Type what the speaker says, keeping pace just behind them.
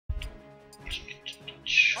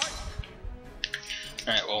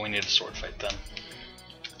Alright, well, we need a sword fight then.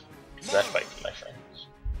 That fight, my friends.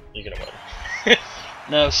 You're gonna win.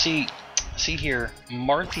 No, see here,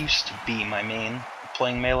 Marth used to be my main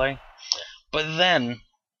playing melee, but then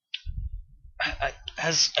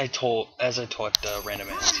as I taught random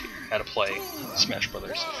ants here how to play Smash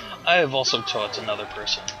Brothers, I have also taught another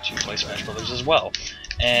person to play Smash Brothers as well,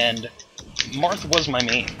 and Marth was my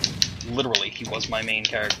main. Literally, he was my main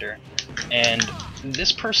character, and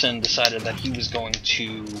this person decided that he was going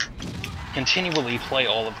to continually play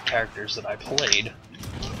all of the characters that I played,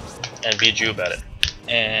 and be a Jew about it,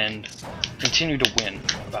 and continue to win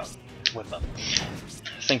with them,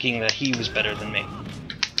 thinking that he was better than me.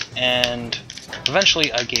 And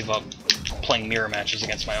eventually I gave up playing mirror matches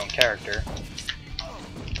against my own character.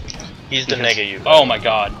 He's the nega you. Oh my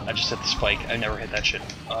god, I just hit the spike. I never hit that shit.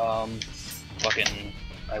 Fucking,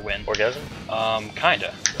 I win. Orgasm?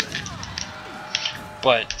 Kinda.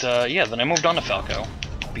 But, yeah, then I moved on to Falco,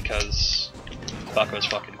 because Falco's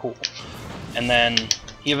fucking cool. And then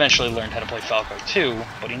he eventually learned how to play Falco too,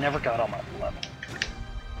 but he never got on my level.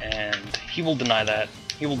 And he will deny that.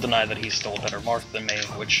 He will deny that he's still a better Marth than me,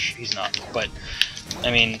 which he's not. But,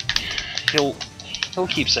 I mean, he'll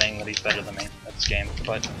keep saying that he's better than me at this game,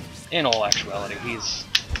 but in all actuality, he's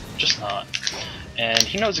just not. And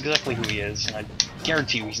he knows exactly who he is, and I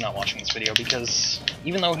guarantee you he's not watching this video, because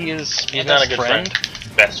even though he's my not a good friend...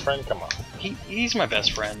 Best friend? Come on. He's my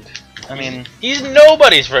best friend. I mean... He's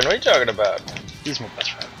nobody's friend, what are you talking about? He's my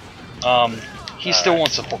best friend. He still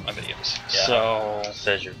won't support my videos, yeah, so...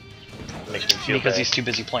 Says you. Makes me feel because bad. he's too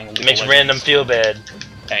busy playing League of Makes Legends. random feel bad.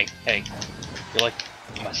 Hey, you're like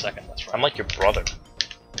my second best friend. I'm like your brother.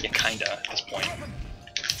 Yeah, kinda, at this point.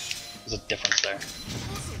 There's a difference there.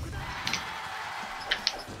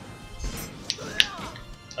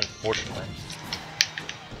 Unfortunately.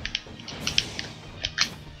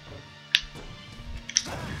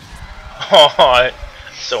 Oh, I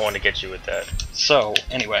so want to get you with that. So,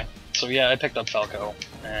 anyway. So yeah, I picked up Falco,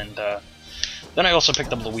 and then I also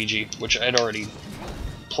picked up Luigi, which I'd already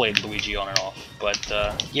played Luigi on and off. But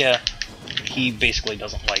yeah, he basically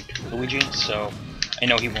doesn't like Luigi, so I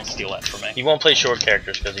know he won't steal that from me. He won't play short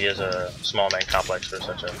characters because he has a small man complex for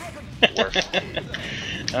such a worth.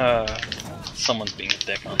 Someone's being a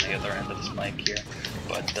dick on the other end of this mic here.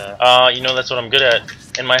 But you know, that's what I'm good at.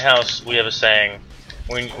 In my house, we have a saying: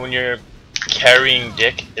 when you're carrying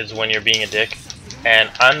dick is when you're being a dick, and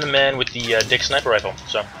I'm the man with the dick sniper rifle.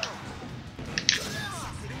 So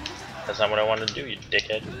that's not what I wanted to do, you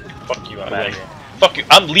dickhead. Fuck you, I'm out of here. Fuck you,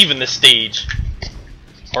 I'm leaving this stage.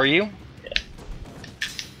 Are you? Yeah.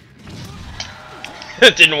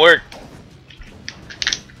 It didn't work.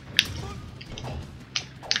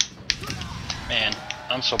 Man,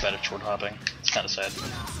 I'm so bad at short hopping. It's kind of sad.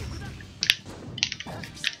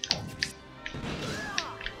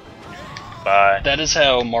 Bye. That is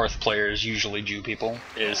how Marth players usually Jew people,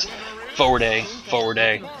 is forward A,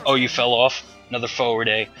 oh you fell off, another forward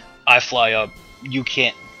A, I fly up, you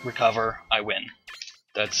can't recover, I win.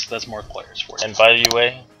 That's Marth players for you. And by the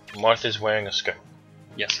way, Marth is wearing a skirt.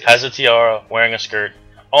 Yes. Has a tiara, wearing a skirt,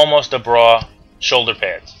 almost a bra, shoulder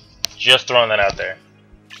pads. Just throwing that out there.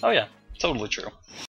 Oh yeah, totally true.